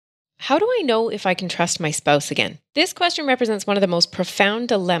How do I know if I can trust my spouse again? This question represents one of the most profound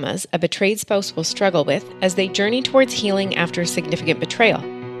dilemmas a betrayed spouse will struggle with as they journey towards healing after a significant betrayal.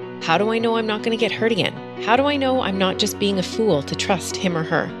 How do I know I'm not going to get hurt again? How do I know I'm not just being a fool to trust him or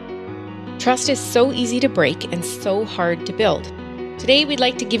her? Trust is so easy to break and so hard to build. Today, we'd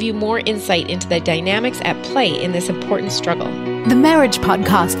like to give you more insight into the dynamics at play in this important struggle. The Marriage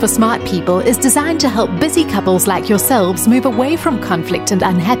Podcast for Smart People is designed to help busy couples like yourselves move away from conflict and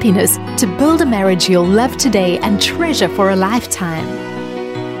unhappiness to build a marriage you'll love today and treasure for a lifetime.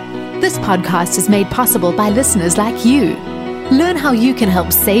 This podcast is made possible by listeners like you. Learn how you can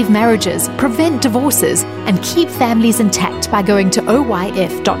help save marriages, prevent divorces, and keep families intact by going to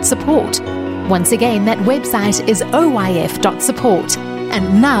oyf.support. Once again, that website is oyf.support.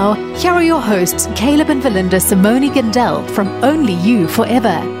 And now, here are your hosts, Caleb and Valinda Simone Gandel from Only You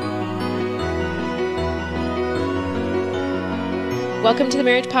Forever. Welcome to the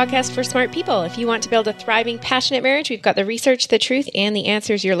Marriage Podcast for Smart People. If you want to build a thriving, passionate marriage, we've got the research, the truth, and the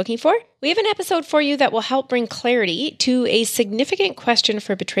answers you're looking for. We have an episode for you that will help bring clarity to a significant question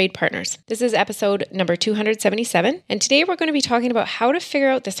for betrayed partners. This is episode number 277, and today we're going to be talking about how to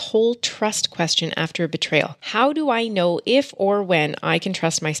figure out this whole trust question after a betrayal. How do I know if or when I can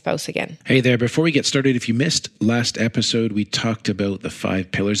trust my spouse again? Hey there, before we get started, if you missed last episode, we talked about the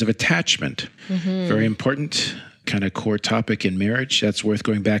 5 pillars of attachment. Very important. Kind of core topic in marriage. That's worth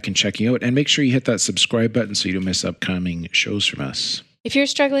going back and checking out. And make sure you hit that subscribe button so you don't miss upcoming shows from us. If you're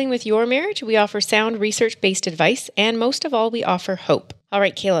struggling with your marriage, we offer sound research-based advice, and most of all, we offer hope. All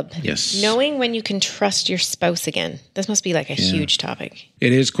right, Caleb. Yes. Knowing when you can trust your spouse again. This must be like a huge topic.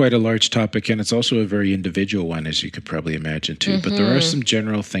 It is quite a large topic, and it's also a very individual one, as you could probably imagine too. But there are some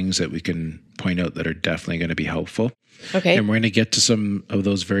general things that we can point out that are definitely going to be helpful. Okay. And we're going to get to some of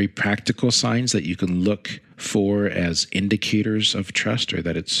those very practical signs that you can look for as indicators of trust, or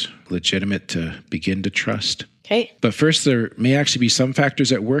that it's legitimate to begin to trust. Okay. But first, there may actually be some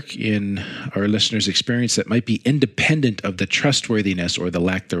factors at work in our listeners' experience that might be independent of the trustworthiness or the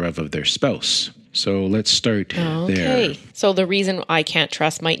lack thereof of their spouse. So let's start there. So the reason I can't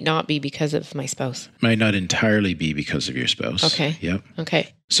trust might not be because of my spouse. Might not entirely be because of your spouse. Okay. Yep.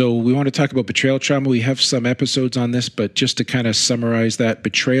 Okay. So we want to talk about betrayal trauma. We have some episodes on this, but just to kind of summarize that,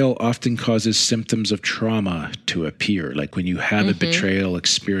 betrayal often causes symptoms of trauma to appear. Like when you have a betrayal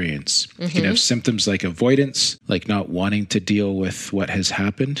experience, you can have symptoms like avoidance, like not wanting to deal with what has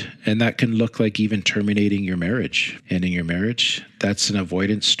happened. And that can look like even terminating your marriage, ending your marriage. That's an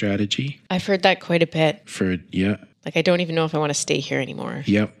avoidance strategy. I've heard that quite a bit. Like, I don't even know if I want to stay here anymore.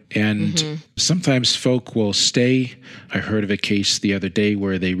 Yep. And sometimes folk will stay. I heard of a case the other day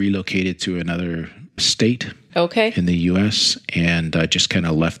where they relocated to another state in the U.S. and just kind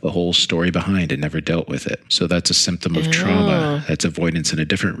of left the whole story behind and never dealt with it. So that's a symptom of trauma. That's avoidance in a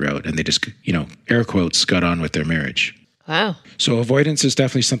different route. And they just, air quotes, got on with their marriage. Wow. So avoidance is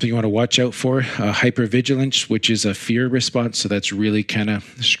definitely something you want to watch out for. Hypervigilance, which is a fear response. So that's really kind of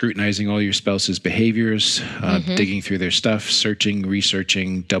scrutinizing all your spouse's behaviors, digging through their stuff, searching,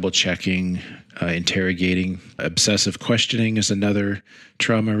 researching, double checking, interrogating. Obsessive questioning is another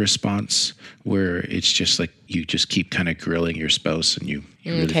trauma response where it's just like you just keep kind of grilling your spouse and you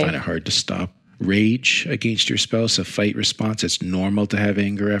really find it hard to stop. Rage against your spouse, a fight response. It's normal to have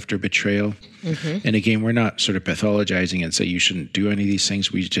anger after betrayal. And again, we're not sort of pathologizing and say you shouldn't do any of these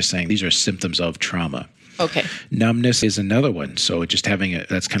things. We're just saying these are symptoms of trauma. Okay. Numbness is another one. So just having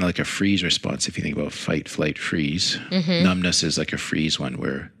that's kind of like a freeze response. If you think about fight, flight, freeze, numbness is like a freeze one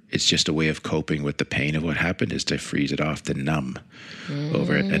where it's just a way of coping with the pain of what happened is to freeze it off, to numb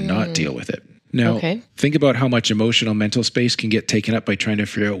over it and not deal with it. Now, think about how much emotional mental space can get taken up by trying to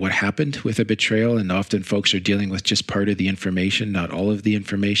figure out what happened with a betrayal, and often folks are dealing with just part of the information, not all of the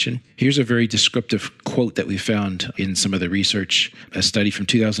information. Here's a very descriptive quote that we found in some of the research, a study from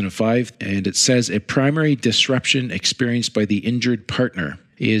 2005, and it says, "A primary disruption experienced by the injured partner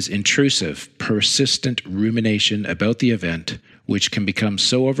is intrusive, persistent rumination about the event, which can become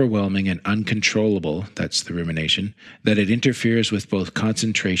so overwhelming and uncontrollable, that's the rumination, that it interferes with both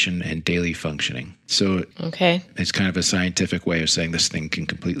concentration and daily functioning." So it's kind of a scientific way of saying this thing can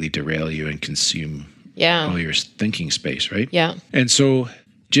completely derail you and consume all your thinking space, right? Yeah. And so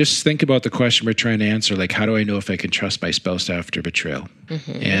just think about the question we're trying to answer, like, how do I know if I can trust my spouse after betrayal?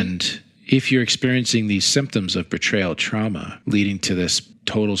 And if you're experiencing these symptoms of betrayal trauma leading to this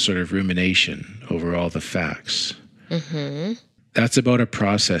total sort of rumination over all the facts, that's about a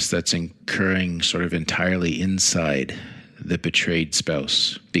process that's occurring sort of entirely inside the betrayed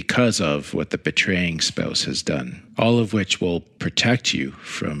spouse because of what the betraying spouse has done, all of which will protect you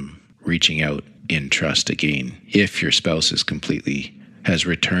from reaching out in trust again if your spouse is completely has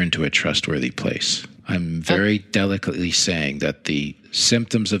returned to a trustworthy place. I'm very delicately saying that the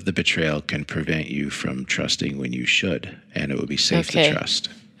symptoms of the betrayal can prevent you from trusting when you should, and it would be safe to trust.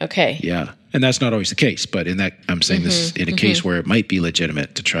 Okay. Yeah. And that's not always the case, but in that, I'm saying this in a case where it might be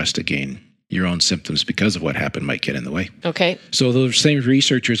legitimate to trust again. Your own symptoms because of what happened might get in the way. Okay. So those same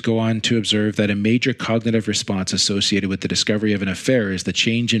researchers go on to observe that a major cognitive response associated with the discovery of an affair is the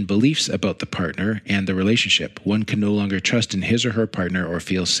change in beliefs about the partner and the relationship. One can no longer trust in his or her partner or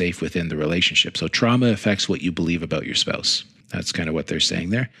feel safe within the relationship. So trauma affects what you believe about your spouse. That's kind of what they're saying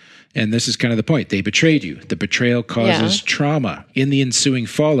there. And this is kind of the point. They betrayed you. The betrayal causes trauma. In the ensuing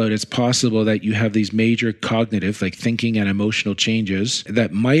fallout, it's possible that you have these major cognitive, like thinking and emotional changes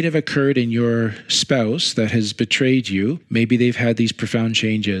that might have occurred in your spouse that has betrayed you. Maybe they've had these profound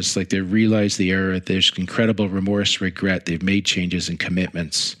changes, like they realized the error. There's incredible remorse, regret. They've made changes and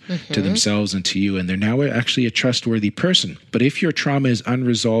commitments to themselves and to you, and they're now actually a trustworthy person. But if your trauma is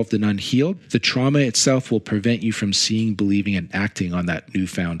unresolved and unhealed, the trauma itself will prevent you from seeing, believing, and acting on that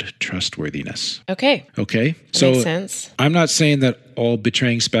newfound trustworthiness. Okay. Okay. That makes sense. I'm not saying that all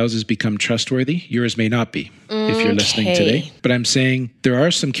betraying spouses become trustworthy. Yours may not be if you're listening today. But I'm saying there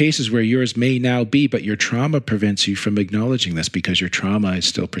are some cases where yours may now be, but your trauma prevents you from acknowledging this because your trauma is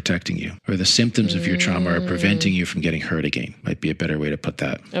still protecting you, or the symptoms of your trauma are preventing you from getting hurt again. Might be a better way to put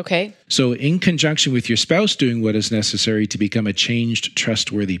that. Okay. So in conjunction with your spouse doing what is necessary to become a changed,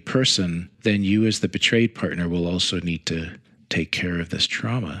 trustworthy person, then you as the betrayed partner will also need to take care of this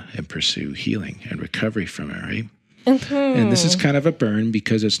trauma and pursue healing and recovery from it, right? And this is kind of a burn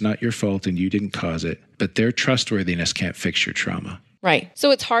because it's not your fault and you didn't cause it, but their trustworthiness can't fix your trauma. Right.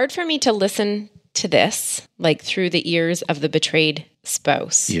 So it's hard for me to listen to this, like through the ears of the betrayed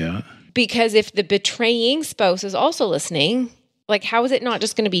spouse. Yeah. Because if the betraying spouse is also listening, like, how is it not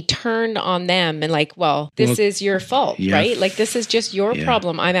just going to be turned on them and like, well, this is your fault, right? Like, this is just your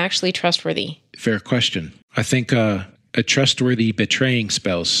problem. I'm actually trustworthy. Fair question. I think a trustworthy betraying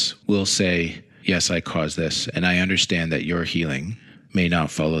spouse will say, yes, I caused this, and I understand that your healing may not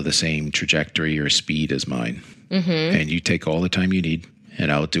follow the same trajectory or speed as mine. And you take all the time you need,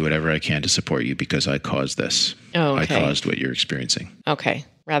 and I'll do whatever I can to support you because I caused this. Oh, okay. I caused what you're experiencing. Okay.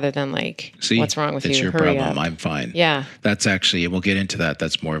 Rather than like, see, what's wrong with you? It's your Hurry problem. up. I'm fine. Yeah. That's actually, and we'll get into that.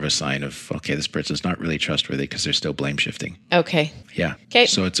 That's more of a sign of, okay, this person's not really trustworthy because they're still blame shifting. Okay. Yeah. Okay.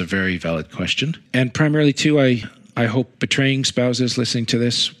 So it's a very valid question. And primarily too, I hope betraying spouses listening to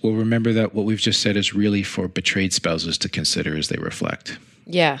this will remember that what we've just said is really for betrayed spouses to consider as they reflect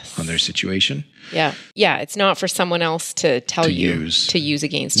on their situation. Yeah. Yeah. It's not for someone else to tell to you use. to use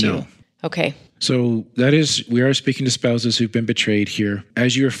against you. Okay. So that is, we are speaking to spouses who've been betrayed here.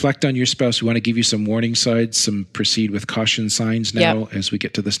 As you reflect on your spouse, we want to give you some warning signs, some proceed with caution signs now as we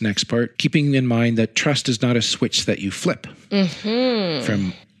get to this next part. Keeping in mind that trust is not a switch that you flip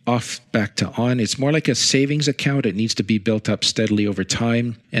from off back to on. It's more like a savings account. It needs to be built up steadily over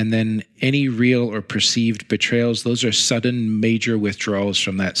time. And then any real or perceived betrayals, those are sudden major withdrawals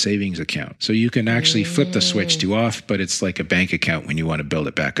from that savings account. So you can actually flip the switch to off, but it's like a bank account. When you want to build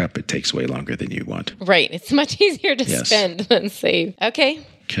it back up, it takes way longer than you want. Right. It's much easier to spend than save. Okay.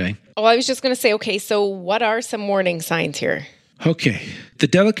 Okay. Oh, I was just going to say, okay, so what are some warning signs here? Okay. The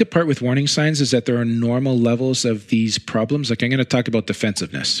delicate part with warning signs is that there are normal levels of these problems. Like I'm going to talk about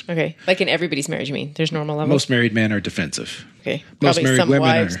defensiveness. Okay. Like in everybody's marriage, you mean? There's normal levels? Most married men are defensive. Okay. Most Probably married some women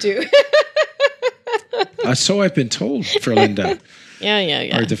wives are. too. So I've been told, for Linda.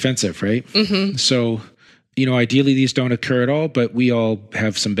 Yeah. Are defensive, right? So, ideally these don't occur at all, but we all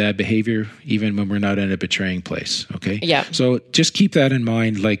have some bad behavior, even when we're not in a betraying place, okay? Yeah. So just keep that in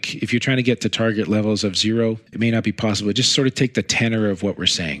mind. Like if you're trying to get to target levels of 0, it may not be possible. Just sort of take the tenor of what we're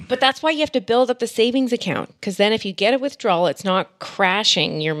saying. But that's why you have to build up the savings account, because then if you get a withdrawal, it's not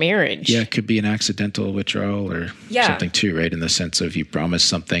crashing your marriage. Yeah, it could be an accidental withdrawal or something too, right? In the sense of you promised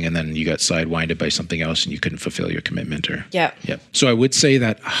something and then you got sidewinded by something else and you couldn't fulfill your commitment. Yeah. So I would say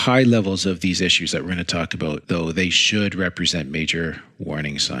that high levels of these issues that we're going to talk about, though, they should represent major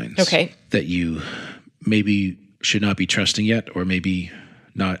warning signs. Okay. That you maybe should not be trusting yet, or maybe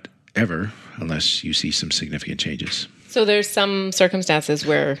not ever, unless you see some significant changes. So there's some circumstances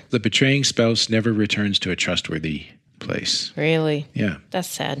where the betraying spouse never returns to a trustworthy place. Really? Yeah. That's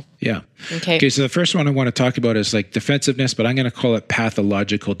sad. Yeah. Okay. So the first one I want to talk about is like defensiveness, but I'm going to call it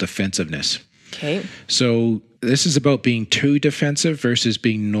pathological defensiveness. Okay. So this is about being too defensive versus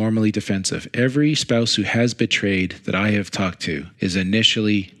being normally defensive. Every spouse who has betrayed that I have talked to is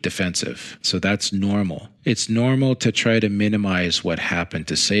initially defensive. So that's normal. It's normal to try to minimize what happened,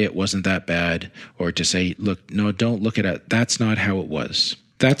 to say it wasn't that bad, or to say, look, no, don't look at it. That's not how it was.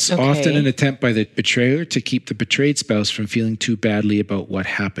 That's often an attempt by the betrayer to keep the betrayed spouse from feeling too badly about what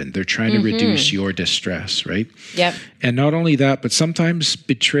happened. They're trying to reduce your distress, right? Yep. And not only that, but sometimes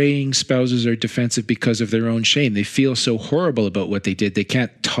betraying spouses are defensive because of their own shame. They feel so horrible about what they did. They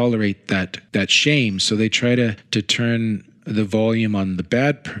can't tolerate that shame. So they try to turn the volume on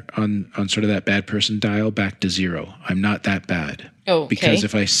the on sort of that bad person dial back to zero. I'm not that bad. Oh, okay. Because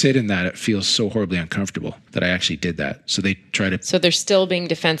if I sit in that, it feels so horribly uncomfortable that I actually did that. So they try to... So they're still being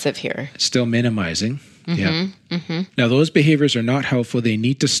defensive here. Still minimizing. Yeah. Now, those behaviors are not helpful. They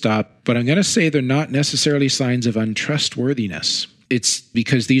need to stop. But I'm going to say they're not necessarily signs of untrustworthiness. It's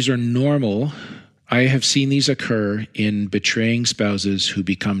because these are normal. I have seen these occur in betraying spouses who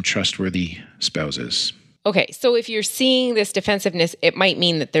become trustworthy spouses. Okay, so if you're seeing this defensiveness, it might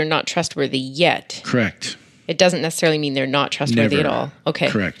mean that they're not trustworthy yet. Correct. It doesn't necessarily mean they're not trustworthy at all. Okay.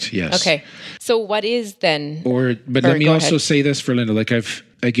 Correct, yes. Okay. So what is then... But let me also say this for Linda. Like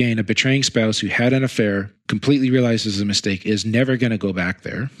again, a betraying spouse who had an affair, completely realizes a mistake, is never going to go back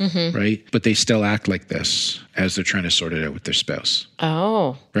there, right? But they still act like this as they're trying to sort it out with their spouse.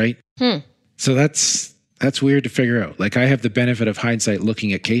 Oh. Right? So that's weird to figure out. Like I have the benefit of hindsight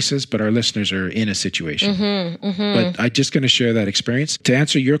looking at cases, but our listeners are in a situation. But I'm just going to share that experience. To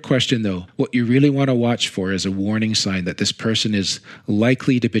answer your question though, what you really want to watch for is a warning sign that this person is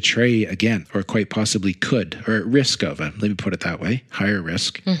likely to betray again, or quite possibly could, or at risk of, let me put it that way, higher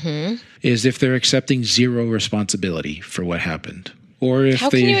risk, is if they're accepting zero responsibility for what happened. Or if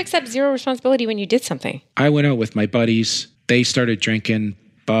How can you accept zero responsibility when you did something? I went out with my buddies. They started drinking.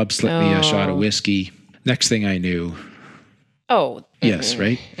 Bob slipped me a shot of whiskey. Next thing I knew. Oh. Yes,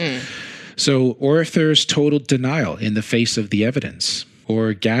 right? So, or if there's total denial in the face of the evidence,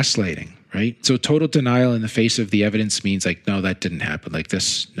 or gaslighting, right? So total denial in the face of the evidence means like, no, that didn't happen. Like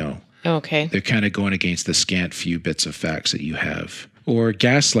this, no. Okay. They're kind of going against the scant few bits of facts that you have. Or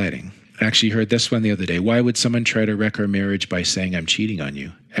gaslighting. I actually heard this one the other day. Why would someone try to wreck our marriage by saying I'm cheating on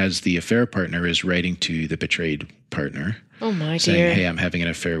you? As the affair partner is writing to the betrayed partner. Oh my saying, dear. hey, I'm having an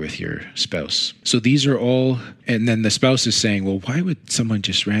affair with your spouse. So these are all, and then the spouse is saying, well, why would someone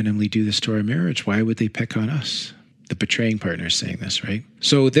just randomly do this to our marriage? Why would they pick on us? The betraying partner is saying this, right?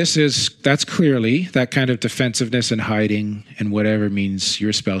 So that's clearly that kind of defensiveness and hiding and whatever means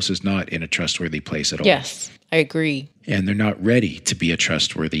your spouse is not in a trustworthy place at all. Yes, I agree. And they're not ready to be a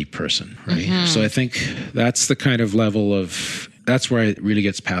trustworthy person, right? So I think that's the kind of level of, that's where it really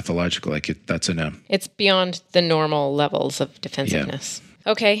gets pathological. Like it's beyond the normal levels of defensiveness.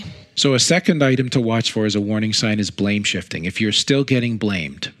 Yeah. Okay. So a second item to watch for as a warning sign is blame shifting. If you're still getting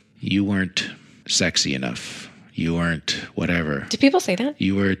blamed, you weren't sexy enough. You weren't whatever. Do people say that?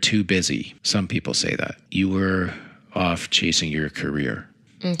 You were too busy. Some people say that. You were off chasing your career.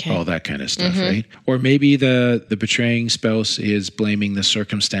 Okay. All that kind of stuff, right? Or maybe the betraying spouse is blaming the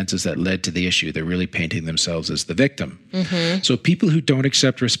circumstances that led to the issue. They're really painting themselves as the victim. So people who don't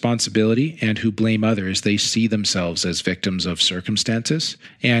accept responsibility and who blame others, they see themselves as victims of circumstances.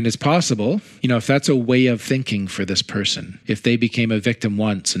 And it's possible, if that's a way of thinking for this person, if they became a victim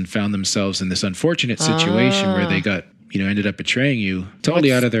once and found themselves in this unfortunate situation where they got ended up betraying you,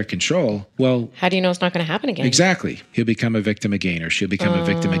 totally out of their control. Well, how do you know it's not going to happen again? Exactly. He'll become a victim again, or she'll become a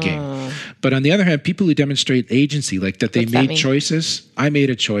victim again. But on the other hand, people who demonstrate agency, like that they made choices. I made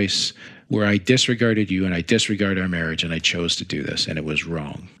a choice where I disregarded you and I disregarded our marriage and I chose to do this and it was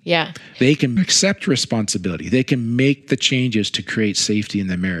wrong. Yeah. They can accept responsibility. They can make the changes to create safety in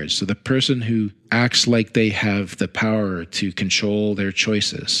their marriage. So the person who acts like they have the power to control their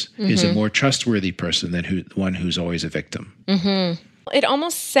choices is a more trustworthy person than one who's always a victim. It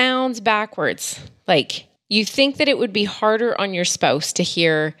almost sounds backwards. Like you think that it would be harder on your spouse to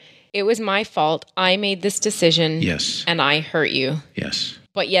hear, it was my fault. I made this decision. Yes. And I hurt you. Yes.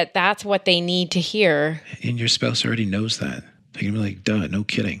 But yet that's what they need to hear. And your spouse already knows that. They can be like, duh, no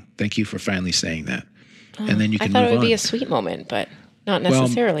kidding. Thank you for finally saying that. And then you can move on. I thought it would be a sweet moment, but not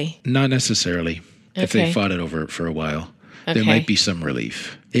necessarily. Well, not necessarily. Okay. If they fought it over for a while, there might be some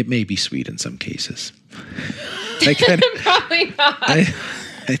relief. It may be sweet in some cases. Probably not.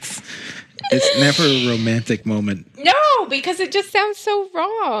 It's never a romantic moment. No, because it just sounds so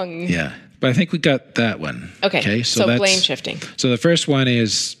wrong. Yeah. But I think we got that one. Okay. So blame shifting. So the first one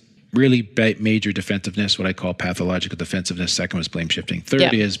is really major defensiveness, what I call pathological defensiveness. Second was blame shifting.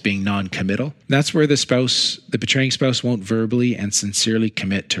 Third is being non-committal. That's where the betraying spouse won't verbally and sincerely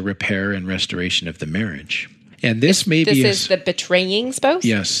commit to repair and restoration of the marriage. And this is the betraying spouse?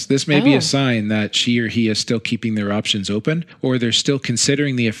 Yes. This may be a sign that she or he is still keeping their options open, or they're still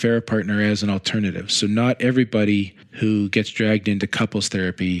considering the affair partner as an alternative. So not everybody who gets dragged into couples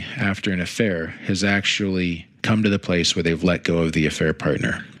therapy after an affair has actually come to the place where they've let go of the affair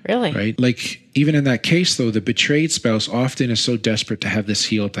partner. Really? Right? Like, even in that case, though, the betrayed spouse often is so desperate to have this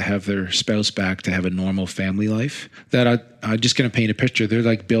healed, to have their spouse back, to have a normal family life, that I'm just going to paint a picture. They're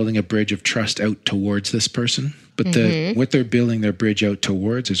like building a bridge of trust out towards this person. But what they're building their bridge out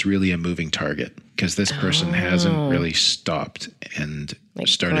towards is really a moving target, because this person hasn't really stopped and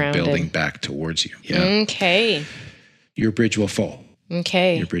started building back towards you. Yeah. Okay. Your bridge will fall.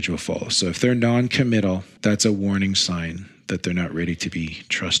 Okay. Your bridge will fall. So if they're non-committal, that's a warning sign that they're not ready to be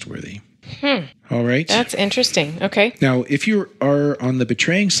trustworthy. All right. That's interesting. Okay. Now, if you are on the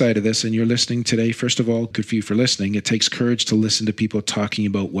betraying side of this and you're listening today, first of all, good for you for listening. It takes courage to listen to people talking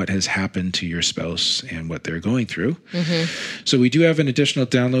about what has happened to your spouse and what they're going through. So we do have an additional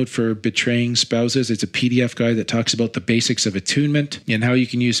download for betraying spouses. It's a PDF guide that talks about the basics of attunement and how you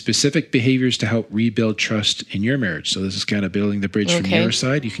can use specific behaviors to help rebuild trust in your marriage. So this is kind of building the bridge from your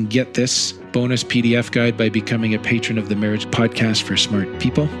side. You can get this bonus PDF guide by becoming a patron of the Marriage Podcast for Smart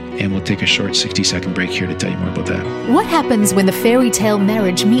People. And we'll take a short 60-second break here to tell you more about that. What happens when the fairy tale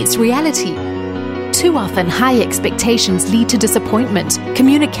marriage meets reality? Too often, high expectations lead to disappointment,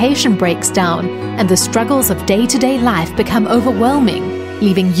 communication breaks down, and the struggles of day-to-day life become overwhelming,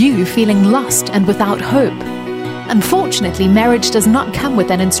 leaving you feeling lost and without hope. Unfortunately, marriage does not come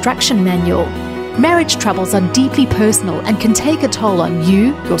with an instruction manual. Marriage troubles are deeply personal and can take a toll on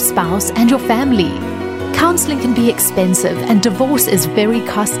you, your spouse, and your family. Counseling can be expensive and divorce is very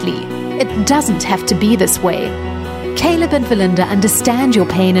costly. It doesn't have to be this way. Caleb and Valinda understand your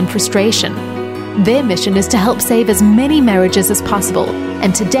pain and frustration. Their mission is to help save as many marriages as possible,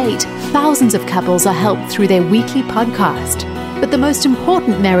 and to date, thousands of couples are helped through their weekly podcast. But the most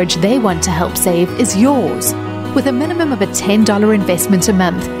important marriage they want to help save is yours. With a minimum of a $10 investment a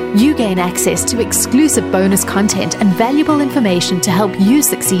month, you gain access to exclusive bonus content and valuable information to help you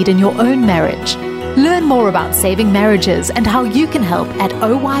succeed in your own marriage. Learn more about saving marriages and how you can help at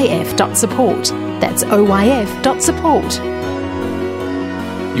oyf.support. That's oyf.support.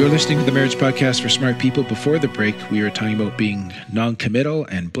 You're listening to the Marriage Podcast for Smart People. Before the break, we were talking about being non-committal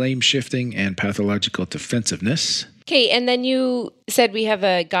and blame shifting and pathological defensiveness. Okay, and then you said we have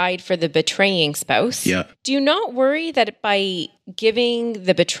a guide for the betraying spouse. Yeah. Do you not worry that by giving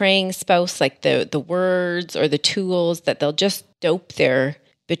the betraying spouse like the words or the tools that they'll just dope their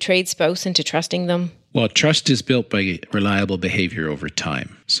betrayed spouse into trusting them? Well, trust is built by reliable behavior over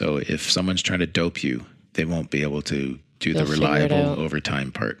time. So if someone's trying to dope you, they won't be able to do the reliable over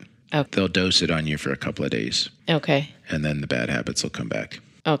time part. Okay. They'll dose it on you for a couple of days. Okay. And then the bad habits will come back.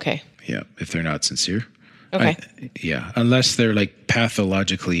 Okay. Yeah, if they're not sincere. Okay. Unless they're like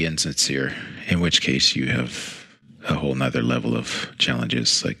pathologically insincere, in which case you have a whole nother level of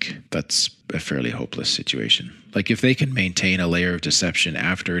challenges. Like, that's a fairly hopeless situation. Like, if they can maintain a layer of deception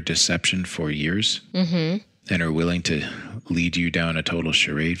after deception for years and are willing to lead you down a total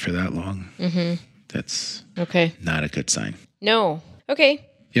charade for that long, that's not a good sign. No. Okay.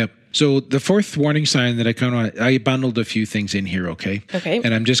 Yep. So the fourth warning sign that I bundled a few things in here, okay? Okay.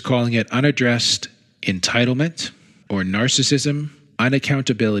 And I'm just calling it unaddressed entitlement or narcissism,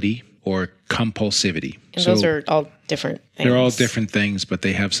 unaccountability, or compulsivity. And those are all different things. They're all different things, but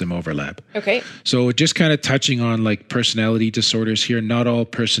they have some overlap. Okay. So just kind of touching on like personality disorders here. Not all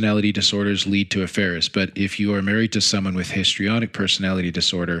personality disorders lead to affairs, but if you are married to someone with histrionic personality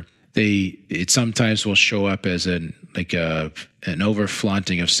disorder, it sometimes will show up as an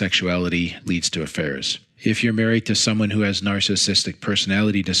over-flaunting of sexuality leads to affairs. If you're married to someone who has narcissistic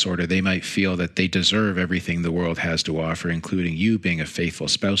personality disorder, they might feel that they deserve everything the world has to offer, including you being a faithful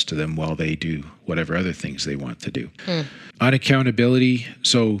spouse to them while they do whatever other things they want to do. Unaccountability.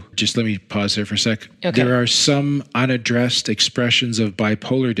 So just let me pause there for a sec. Okay. There are some unaddressed expressions of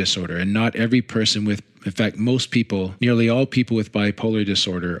bipolar disorder, and not every person with, in fact, most people, nearly all people with bipolar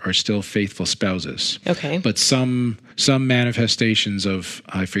disorder are still faithful spouses. Okay. But some manifestations of,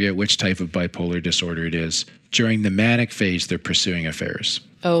 I forget which type of bipolar disorder it is, during the manic phase, they're pursuing affairs.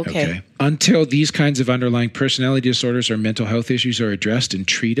 Okay. Until these kinds of underlying personality disorders or mental health issues are addressed and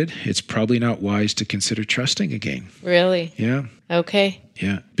treated, it's probably not wise to consider trusting again. Really? Yeah. Okay.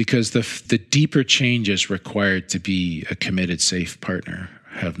 Yeah, because the deeper changes required to be a committed, safe partner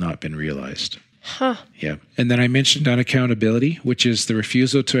have not been realized. Huh. Yeah. And then I mentioned unaccountability, which is the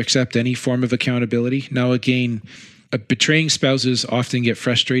refusal to accept any form of accountability. Now, again, betraying spouses often get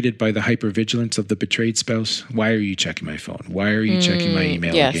frustrated by the hypervigilance of the betrayed spouse. Why are you checking my phone? Why are you checking my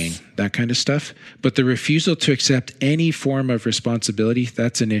email again? that kind of stuff. But the refusal to accept any form of responsibility,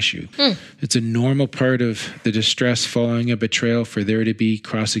 that's an issue. It's a normal part of the distress following a betrayal for there to be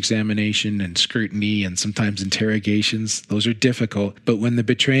cross-examination and scrutiny and sometimes interrogations. Those are difficult. But when the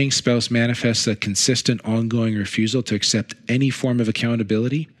betraying spouse manifests a consistent, ongoing refusal to accept any form of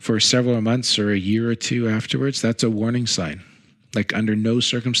accountability for several months or a year or two afterwards, that's a warning sign. Like, under no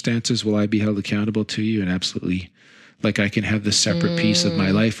circumstances will I be held accountable to you, and absolutely, like, I can have this separate piece of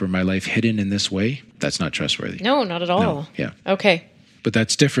my life or my life hidden in this way. That's not trustworthy. No, not at all. No, yeah. Okay. But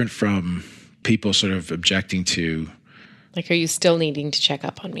that's different from people sort of objecting to... Like, are you still needing to check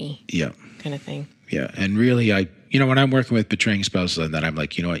up on me? Yeah. Kind of thing. Yeah. And really, when I'm working with betraying spouses, and then I'm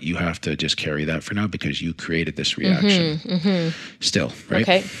like, you know what, you have to just carry that for now because you created this reaction still, right?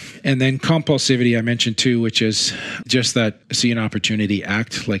 Okay. And then compulsivity I mentioned too, which is just that see an opportunity,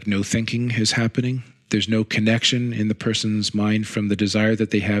 act like no thinking is happening. There's no connection in the person's mind from the desire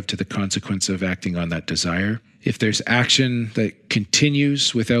that they have to the consequence of acting on that desire. If there's action that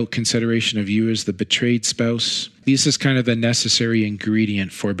continues without consideration of you as the betrayed spouse, this is kind of the necessary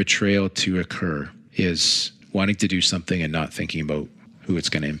ingredient for betrayal to occur, is wanting to do something and not thinking about who it's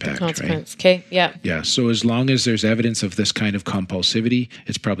going to impact. Consequence. Right? Okay. Yeah. Yeah. So as long as there's evidence of this kind of compulsivity,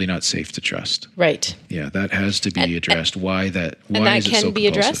 it's probably not safe to trust. Right. Yeah. That has to be addressed. Why is it so can be compulsive?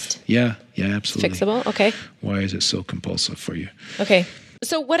 addressed? Yeah. Yeah, absolutely. Fixable. Okay. Why is it so compulsive for you? Okay.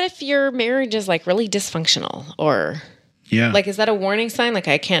 So what if your marriage is like really dysfunctional, or like, is that a warning sign? Like,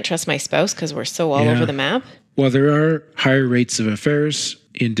 I can't trust my spouse because we're so all over the map? Well, there are higher rates of affairs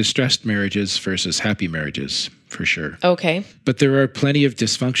in distressed marriages versus happy marriages, for sure. Okay. But there are plenty of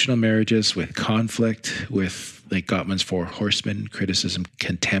dysfunctional marriages with conflict, with like Gottman's four horsemen: criticism,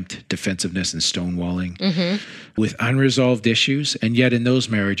 contempt, defensiveness, and stonewalling, with unresolved issues. And yet in those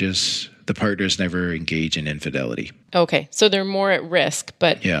marriages, the partners never engage in infidelity. Okay. So they're more at risk,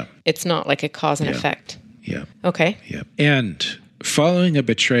 but it's not like a cause and effect. Yeah. Okay. Yeah. And following a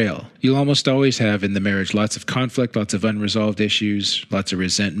betrayal, you'll almost always have in the marriage lots of conflict, lots of unresolved issues, lots of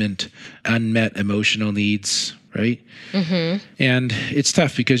resentment, unmet emotional needs, right? And it's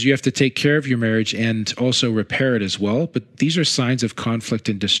tough because you have to take care of your marriage and also repair it as well. But these are signs of conflict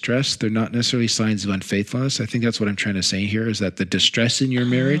and distress. They're not necessarily signs of unfaithfulness. I think that's what I'm trying to say here, is that the distress in your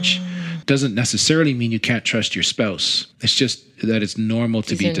marriage doesn't necessarily mean you can't trust your spouse. It's just that it's normal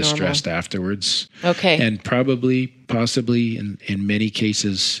to be distressed afterwards. Okay. And possibly in many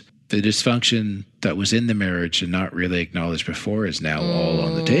cases, the dysfunction that was in the marriage and not really acknowledged before is now all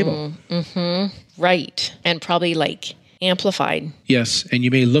on the table. Right. And probably like amplified. Yes. And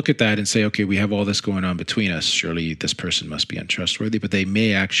you may look at that and say, okay, we have all this going on between us. Surely this person must be untrustworthy, but they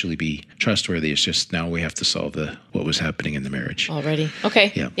may actually be trustworthy. It's just now we have to solve what was happening in the marriage. Already.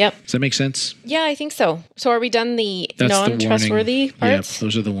 Okay. Yeah. Yep. Does that make sense? Yeah, I think so. So are we done the That's non-trustworthy parts? Yeah,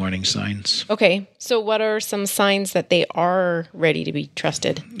 those are the warning signs. Okay. So what are some signs that they are ready to be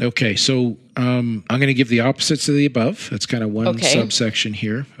trusted? Okay. So I'm going to give the opposites of the above. That's kind of one subsection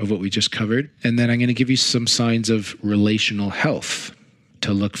here of what we just covered. And then I'm going to give you some signs of relational health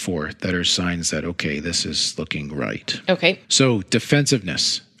to look for that are signs that, okay, this is looking right. Okay. So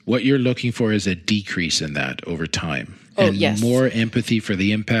defensiveness, what you're looking for is a decrease in that over time. More empathy for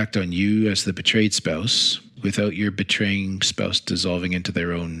the impact on you as the betrayed spouse without your betraying spouse dissolving into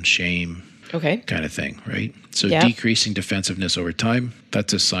their own shame. Okay. Kind of thing, right? So decreasing defensiveness over time,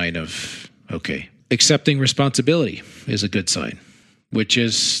 that's a sign of, okay. Accepting responsibility is a good sign, which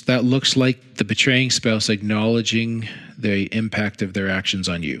is, that looks like the betraying spouse acknowledging the impact of their actions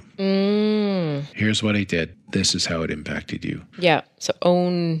on you. Here's what I did. This is how it impacted you. Yeah. So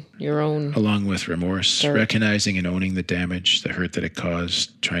own your own. Along with remorse, recognizing and owning the damage, the hurt that it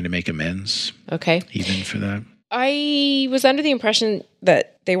caused, trying to make amends. Okay. Even for that. I was under the impression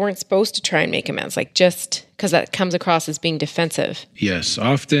that they weren't supposed to try and make amends, like just because that comes across as being defensive. Yes.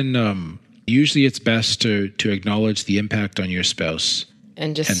 Often, usually it's best to acknowledge the impact on your spouse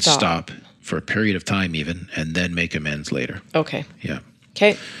and just stop for a period of time even, and then make amends later. Okay. Yeah.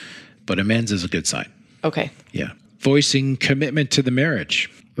 Okay. But amends is a good sign. Okay. Yeah. Voicing commitment to the marriage,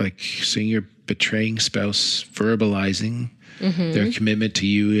 like seeing your betraying spouse verbalizing their commitment to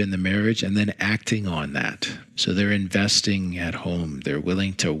you in the marriage and then acting on that. So they're investing at home. They're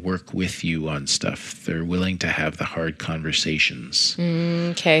willing to work with you on stuff. They're willing to have the hard conversations.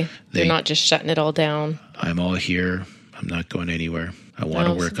 Okay. They're not just shutting it all down. I'm all here. I'm not going anywhere. I want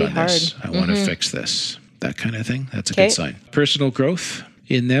to work on this. I want to fix this. That kind of thing. That's a good sign. Personal growth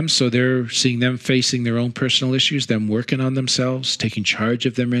in them. So they're seeing them facing their own personal issues, them working on themselves, taking charge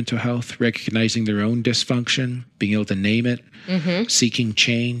of their mental health, recognizing their own dysfunction, being able to name it, seeking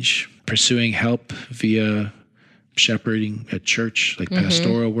change, pursuing help via shepherding at church, like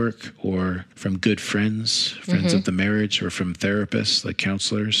pastoral work, or from good friends of the marriage, or from therapists, like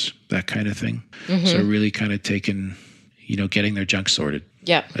counselors, that kind of thing. So really kind of taking, getting their junk sorted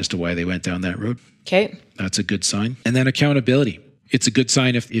as to why they went down that road. Okay. That's a good sign. And then accountability. It's a good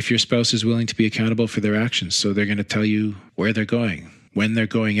sign if your spouse is willing to be accountable for their actions. So they're going to tell you where they're going, when they're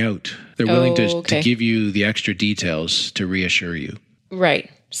going out. They're willing to give you the extra details to reassure you. Right.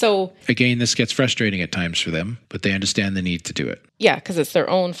 So again, this gets frustrating at times for them, but they understand the need to do it. Yeah, because it's their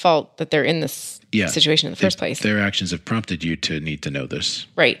own fault that they're in this situation in the first place. Their actions have prompted you to need to know this.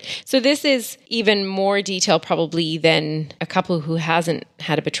 Right. So this is even more detail probably than a couple who hasn't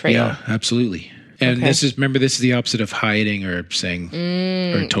had a betrayal. Yeah, absolutely. And this is the opposite of hiding or saying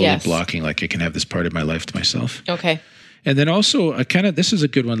or totally blocking, like I can have this part of my life to myself. Okay. And then also this is a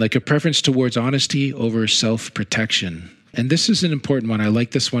good one, like a preference towards honesty over self-protection. And this is an important one. I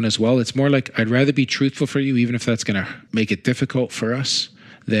like this one as well. It's more like I'd rather be truthful for you, even if that's going to make it difficult for us,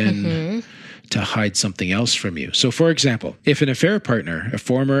 than to hide something else from you. So for example, if a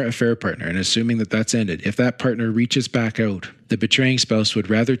former affair partner, and assuming that that's ended, if that partner reaches back out, the betraying spouse would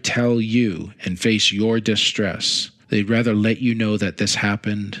rather tell you and face your distress. They'd rather let you know that this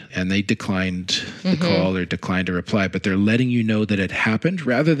happened and they declined the call or declined a reply, but they're letting you know that it happened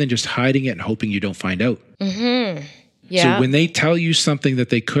rather than just hiding it and hoping you don't find out. Yeah. So when they tell you something that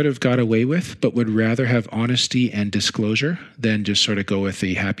they could have got away with, but would rather have honesty and disclosure than just sort of go with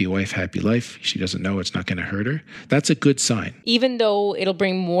the happy wife, happy life, she doesn't know, it's not going to hurt her, that's a good sign. Even though it'll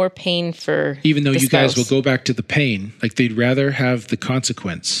bring more pain for Even though the you spouse. guys will go back to the pain, like they'd rather have the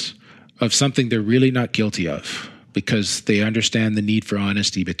consequence of something they're really not guilty of because they understand the need for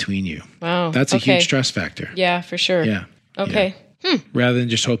honesty between you. Wow. That's a huge trust factor. Yeah, for sure. Yeah. Okay. Yeah. Rather than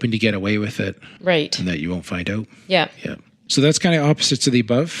just hoping to get away with it. Right. And that you won't find out. Yeah. Yeah. So that's kind of opposites of the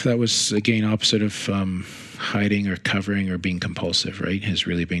above. That was, again, opposite of hiding or covering or being compulsive, right? Is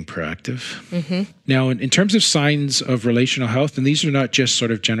really being proactive. Now, in terms of signs of relational health, and these are not just sort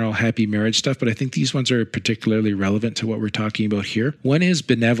of general happy marriage stuff, but I think these ones are particularly relevant to what we're talking about here. One is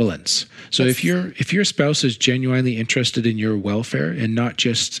benevolence. So if your spouse is genuinely interested in your welfare and not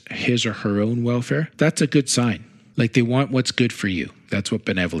just his or her own welfare, that's a good sign. Like they want what's good for you. That's what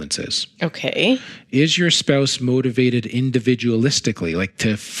benevolence is. Okay. Is your spouse motivated individualistically, like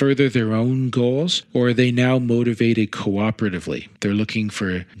to further their own goals, or are they now motivated cooperatively? They're looking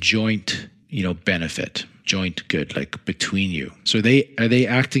for joint, benefit, joint good, like between you. So are they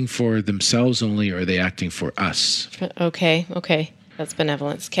acting for themselves only, or are they acting for us? Okay. That's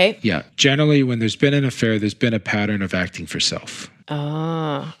benevolence. Okay. Yeah. Generally, when there's been an affair, there's been a pattern of acting for self.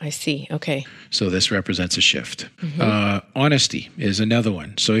 Ah, I see. Okay. So this represents a shift. Honesty is another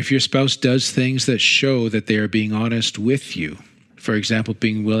one. So if your spouse does things that show that they are being honest with you, for example,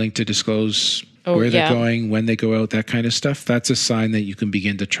 being willing to disclose where they're going, when they go out, that kind of stuff, that's a sign that you can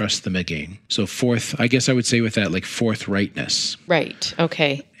begin to trust them again. So I guess I would say with that, like forthrightness. Right.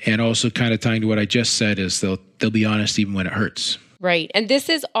 Okay. And also kind of tying to what I just said is they'll be honest even when it hurts. Right. And this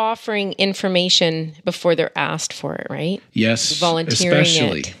is offering information before they're asked for it, right? Yes.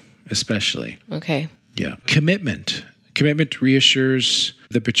 Volunteering Especially. Okay. Yeah. Commitment. Commitment reassures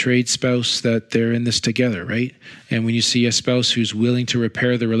the betrayed spouse that they're in this together, right? And when you see a spouse who's willing to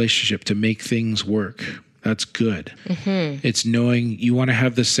repair the relationship, to make things work, that's good. It's knowing you want to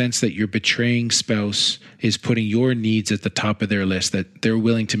have the sense that your betraying spouse is putting your needs at the top of their list, that they're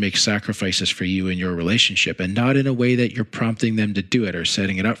willing to make sacrifices for you in your relationship, and not in a way that you're prompting them to do it or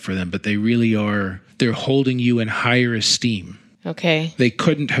setting it up for them, but they really are, they're holding you in higher esteem. Okay. They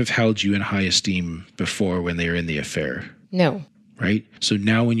couldn't have held you in high esteem before when they were in the affair. No. Right? So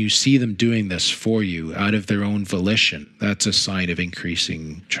now when you see them doing this for you out of their own volition, that's a sign of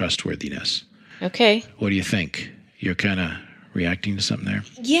increasing trustworthiness. Okay. What do you think? You're kind of reacting to something there?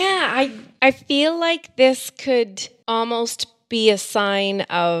 Yeah, I feel like this could almost be a sign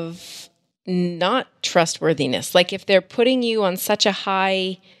of not trustworthiness. Like if they're putting you on such a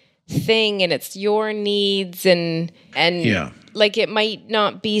high thing and it's your needs and like it might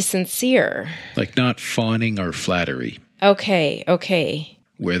not be sincere. Like not fawning or flattery. Okay.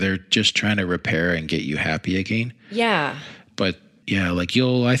 Where they're just trying to repair and get you happy again. Yeah. But yeah, like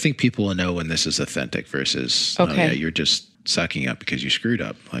I think people will know when this is authentic versus, you're just sucking up because you screwed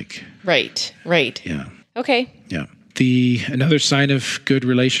up. Like, Right. Yeah. Okay. Yeah. Another sign of good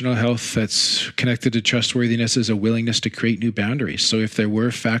relational health that's connected to trustworthiness is a willingness to create new boundaries. So if there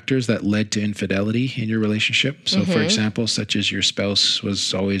were factors that led to infidelity in your relationship, so for example, such as your spouse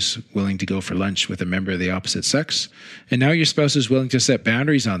was always willing to go for lunch with a member of the opposite sex, and now your spouse is willing to set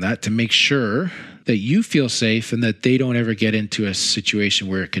boundaries on that to make sure that you feel safe and that they don't ever get into a situation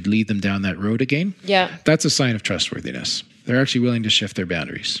where it could lead them down that road again. Yeah. That's a sign of trustworthiness. They're actually willing to shift their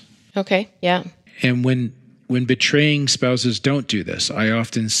boundaries. Okay. Yeah. And when betraying spouses don't do this, I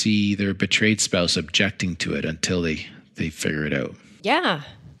often see their betrayed spouse objecting to it until they figure it out. Yeah,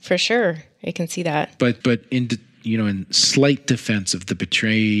 for sure. I can see that. But in slight defense of the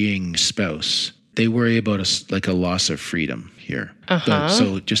betraying spouse, they worry about a loss of freedom here.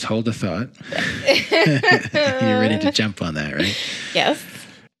 So just hold the thought. You're ready to jump on that, right? Yes.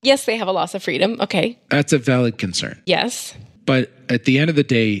 Yes, they have a loss of freedom. Okay. That's a valid concern. Yes. But at the end of the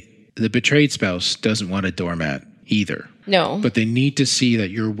day, the betrayed spouse doesn't want a doormat either. No. But they need to see that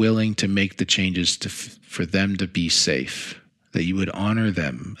you're willing to make the changes for them to be safe, that you would honor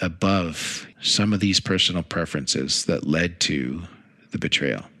them above some of these personal preferences that led to the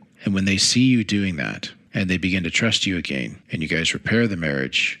betrayal. And when they see you doing that and they begin to trust you again and you guys repair the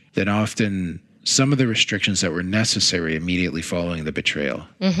marriage, then often some of the restrictions that were necessary immediately following the betrayal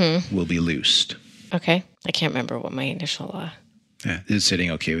will be loosed. Okay. I can't remember what my initial... Yeah. Is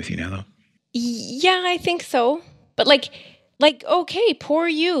sitting okay with you now, though? Yeah, I think so. But like, okay, poor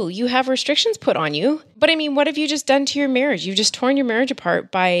you. You have restrictions put on you. But I mean, what have you just done to your marriage? You've just torn your marriage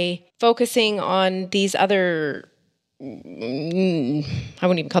apart by focusing on these other, I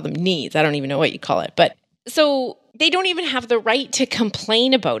wouldn't even call them needs. I don't even know what you call it. But so they don't even have the right to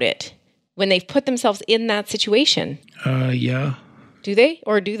complain about it when they've put themselves in that situation. Yeah. Do they?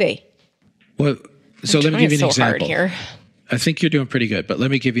 Or do they? Well, so let me give you an example. Hard here. I think you're doing pretty good, but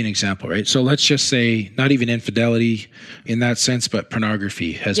let me give you an example, right? So let's just say not even infidelity in that sense, but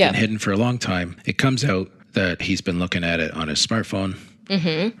pornography has been hidden for a long time. It comes out that he's been looking at it on his smartphone,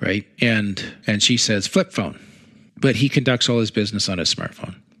 right? And she says, flip phone. But he conducts all his business on his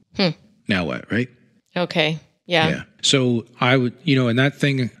smartphone. Now what, right? Okay. Yeah. So I would, and that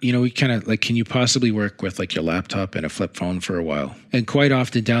thing, we kind of can you possibly work with your laptop and a flip phone for a while? And quite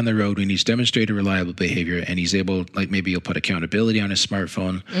often down the road, when he's demonstrated reliable behavior and he's able, maybe he'll put accountability on his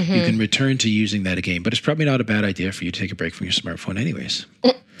smartphone, you can return to using that again. But it's probably not a bad idea for you to take a break from your smartphone anyways.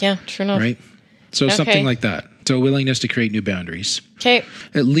 Yeah, true enough. Right? So something like that. So a willingness to create new boundaries. Okay.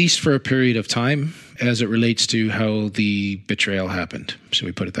 At least for a period of time as it relates to how the betrayal happened. Should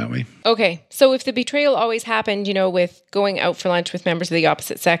we put it that way? Okay. So if the betrayal always happened, with going out for lunch with members of the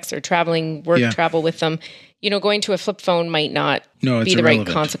opposite sex or traveling, travel with them, going to a flip phone might not be the right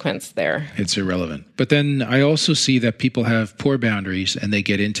consequence there. It's irrelevant. But then I also see that people have poor boundaries and they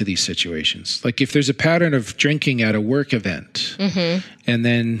get into these situations. Like if there's a pattern of drinking at a work event and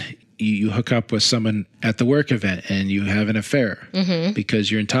then you hook up with someone at the work event and you have an affair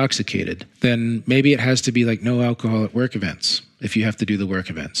because you're intoxicated, then maybe it has to be no alcohol at work events if you have to do the work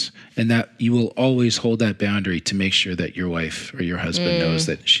events. And that you will always hold that boundary to make sure that your wife or your husband knows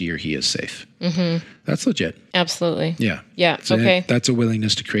that she or he is safe. That's legit. Absolutely. Yeah. Yeah. So okay. That's a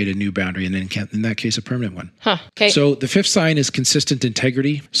willingness to create a new boundary, and in that case, a permanent one. Okay. So the fifth sign is consistent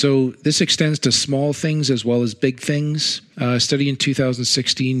integrity. So this extends to small things as well as big things. A study in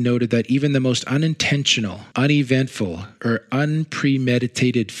 2016 noted that even the most unintentional, uneventful, or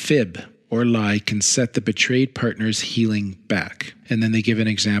unpremeditated fib or lie can set the betrayed partner's healing back. And then they give an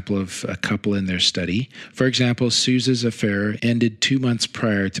example of a couple in their study. For example, Suze's affair ended 2 months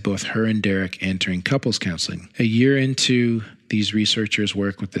prior to both her and Derek entering couples counseling. A year into these researchers'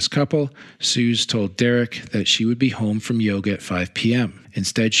 work with this couple, Suze told Derek that she would be home from yoga at 5 p.m.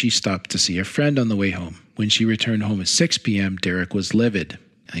 Instead, she stopped to see a friend on the way home. When she returned home at 6 p.m., Derek was livid.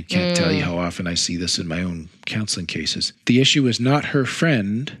 I can't tell you how often I see this in my own counseling cases. The issue was not her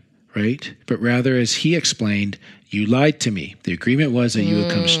friend, right? But rather, as he explained, you lied to me. The agreement was that you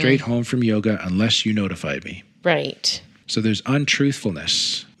would come straight home from yoga unless you notified me. Right. So there's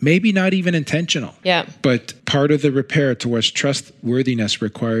untruthfulness, maybe not even intentional. Yeah. But part of the repair towards trustworthiness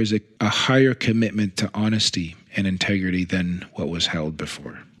requires a higher commitment to honesty and integrity than what was held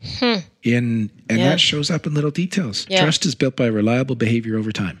before. That shows up in little details. Yeah. Trust is built by reliable behavior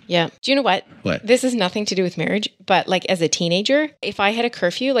over time. Yeah. Do you know what? What? This has nothing to do with marriage, but as a teenager, if I had a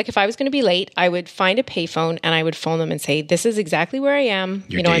curfew, if I was going to be late, I would find a payphone and I would phone them and say, this is exactly where I am.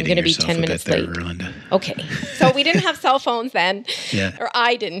 You're I'm going to be 10 minutes late. Okay. So we didn't have cell phones then. Yeah. Or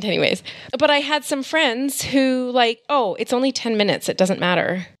I didn't anyways. But I had some friends who it's only 10 minutes. It doesn't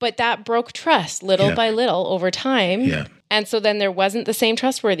matter. But that broke trust little by little over time. Yeah. And so then there wasn't the same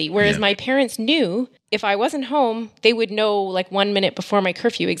trustworthy. Whereas my parents knew if I wasn't home, they would know like 1 minute before my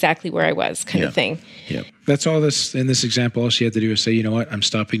curfew exactly where I was kind of thing. Yeah. That's all this, in this example, all she had to do was say, you know what, I'm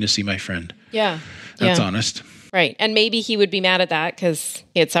stopping to see my friend. Yeah. That's honest. Right. And maybe he would be mad at that because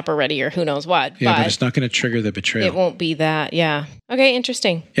he had supper ready or who knows what. Yeah, but it's not going to trigger the betrayal. It won't be that. Yeah. Okay,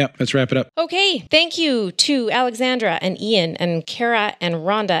 interesting. Yeah, let's wrap it up. Okay. Thank you to Alexandra and Ian and Kara and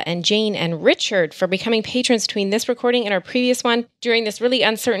Rhonda and Jane and Richard for becoming patrons between this recording and our previous one. During this really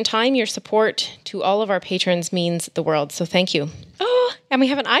uncertain time, your support to all of our patrons means the world. So thank you. Oh, and we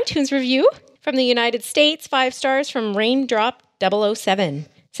have an iTunes review from the United States. 5 stars from Raindrop 007.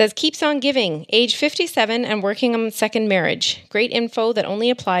 Says, keeps on giving, age 57 and working on second marriage. Great info that only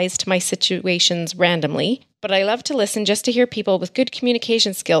applies to my situations randomly. But I love to listen just to hear people with good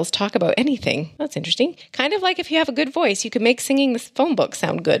communication skills talk about anything. That's interesting. Kind of like if you have a good voice, you could make singing this phone book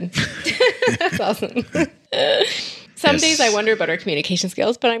sound good. That's awesome. Some days I wonder about our communication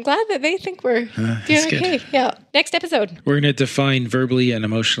skills, but I'm glad that they think we're doing okay. Good. Yeah. Next episode. We're going to define verbally and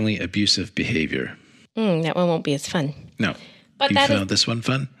emotionally abusive behavior. That one won't be as fun. No. But you found this one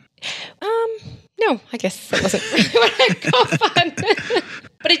fun? No, I guess that wasn't really what I call fun.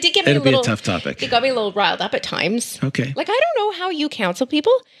 But it did get me It'll be a tough topic. It got me a little riled up at times. Okay. Like, I don't know how you counsel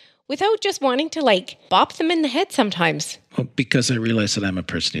people without just wanting to, like, bop them in the head sometimes. Well, because I realize that I'm a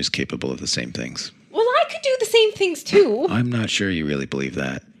person who's capable of the same things. Well, I could do the same things, too. I'm not sure you really believe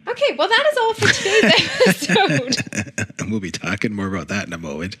that. Okay, well, that is all for today's episode. And we'll be talking more about that in a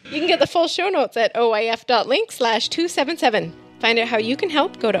moment. You can get the full show notes at oyf.link/277. Find out how you can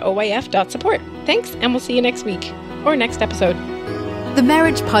help. Go to oyf.support. Thanks, and we'll see you next week or next episode. The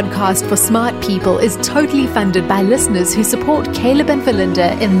Marriage Podcast for Smart People is totally funded by listeners who support Caleb and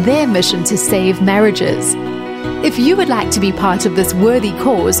Valinda in their mission to save marriages. If you would like to be part of this worthy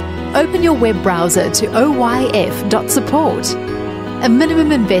cause, open your web browser to oyf.support. A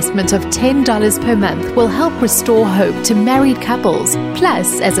minimum investment of $10 per month will help restore hope to married couples.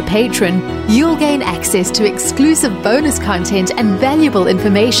 Plus, as a patron, you'll gain access to exclusive bonus content and valuable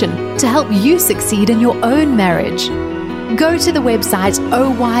information to help you succeed in your own marriage. Go to the website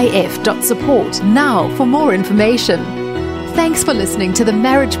oyf.support now for more information. Thanks for listening to the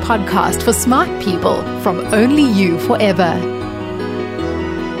Marriage Podcast for Smart People from Only You Forever.